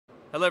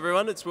Hello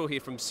everyone, it's Will here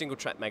from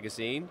Singletrack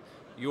magazine.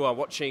 You are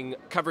watching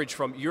coverage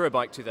from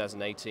Eurobike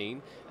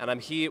 2018, and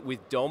I'm here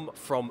with Dom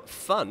from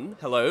Funn.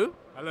 Hello.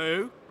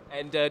 Hello.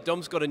 And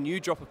Dom's got a new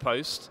dropper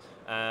post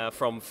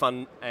from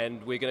Funn,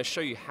 and we're going to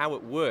show you how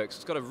it works.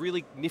 It's got a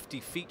really nifty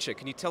feature.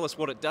 Can you tell us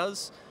what it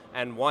does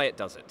and why it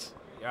does it?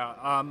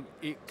 Yeah,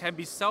 it can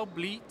be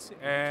self-bleed,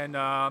 and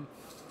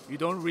you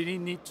don't really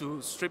need to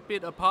strip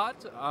it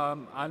apart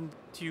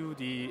until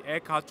the air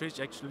cartridge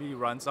actually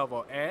runs out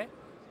of air.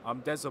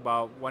 That's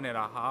about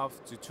 1.5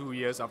 to 2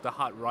 years after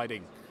hard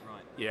riding.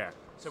 Right. Yeah.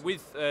 So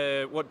with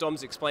what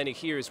Dom's explaining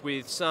here is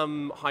with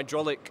some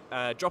hydraulic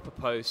dropper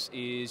posts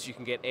is you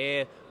can get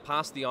air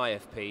past the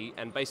IFP,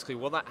 and basically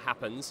what that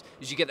happens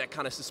is you get that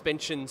kind of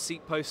suspension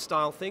seat post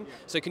style thing. Yeah.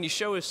 So can you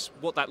show us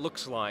what that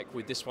looks like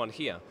with this one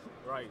here?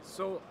 Right,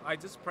 so I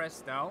just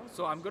press down.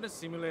 So I'm going to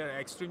simulate an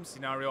extreme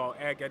scenario of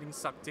air getting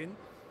sucked in.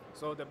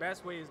 So the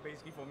best way is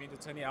basically for me to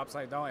turn it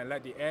upside down and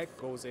let the air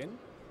goes in.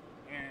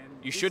 And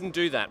you shouldn't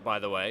do that, by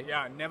the way.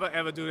 Yeah, never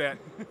ever do that.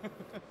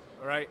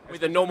 All right.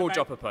 With a normal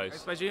dropper post.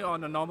 Especially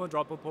on a normal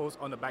dropper post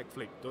on the back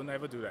flip. Don't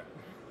ever do that.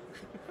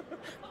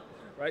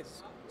 Right?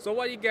 So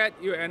what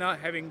you end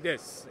up having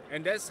this.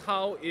 And that's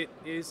how it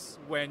is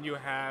when you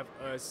have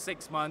a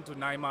 6 month to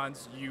 9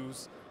 months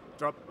use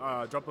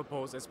dropper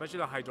post, especially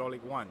the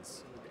hydraulic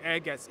ones. The air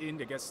gets in,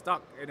 they get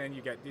stuck, and then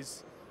you get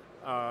this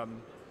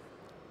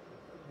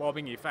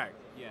bobbing effect.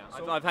 Yeah,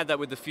 so I've had that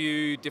with a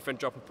few different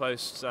dropper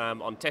posts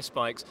on test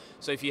bikes.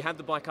 So if you have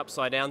the bike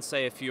upside down,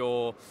 say if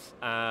you're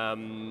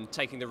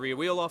taking the rear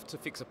wheel off to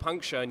fix a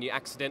puncture and you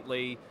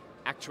accidentally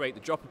actuate the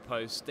dropper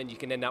post, then you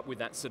can end up with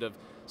that sort of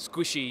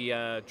squishy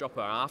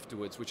dropper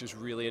afterwards, which is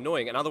really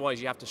annoying. And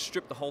otherwise you have to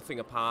strip the whole thing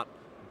apart,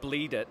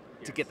 bleed it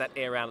to get that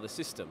air out of the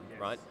system,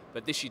 right?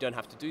 But this you don't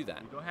have to do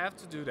that. You don't have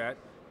to do that.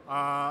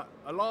 A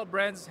lot of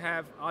brands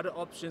have other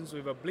options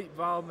with a bleed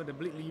valve and a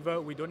bleed lever.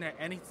 We don't have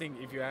anything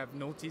if you have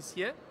noticed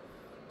here.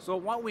 So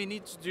what we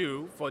need to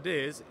do for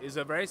this is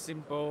a very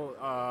simple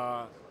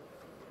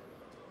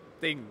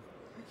thing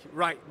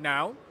right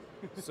now.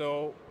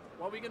 So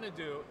what we're going to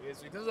do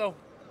is we're going to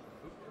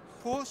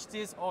push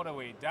this all the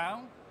way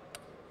down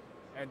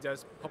and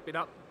just pop it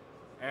up.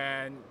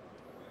 And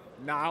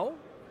now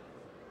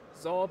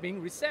it's all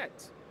being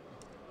reset.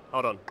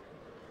 Hold on.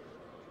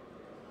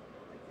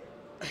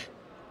 If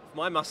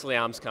my muscly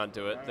arms can't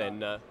do it,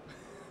 then...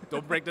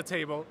 Don't break the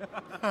table.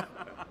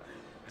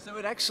 So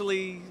it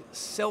actually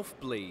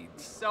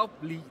self-bleeds?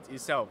 Self-bleed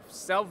itself,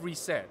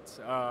 self-reset.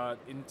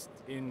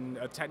 In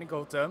a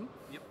technical term,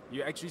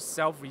 you actually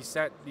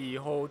self-reset the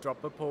whole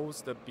dropper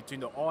post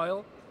between the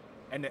oil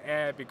and the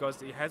air,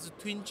 because it has a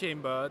twin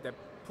chamber that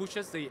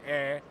pushes the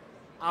air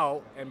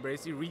out and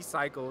basically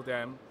recycle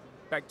them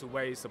back to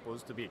where it's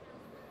supposed to be.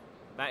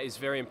 That is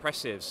very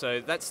impressive.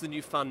 So that's the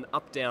new Funn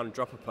Updown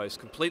dropper post,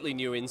 completely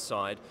new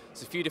inside.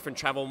 There's a few different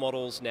travel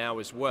models now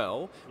as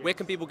well. Yes. Where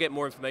can people get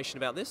more information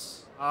about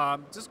this?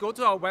 Just go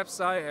to our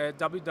website at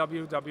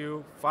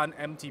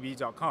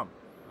www.funnmtb.com.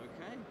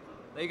 Okay.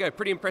 There you go.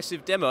 Pretty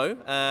impressive demo.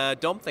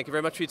 Dom, thank you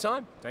very much for your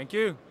time. Thank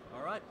you.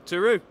 All right.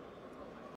 Tooroo.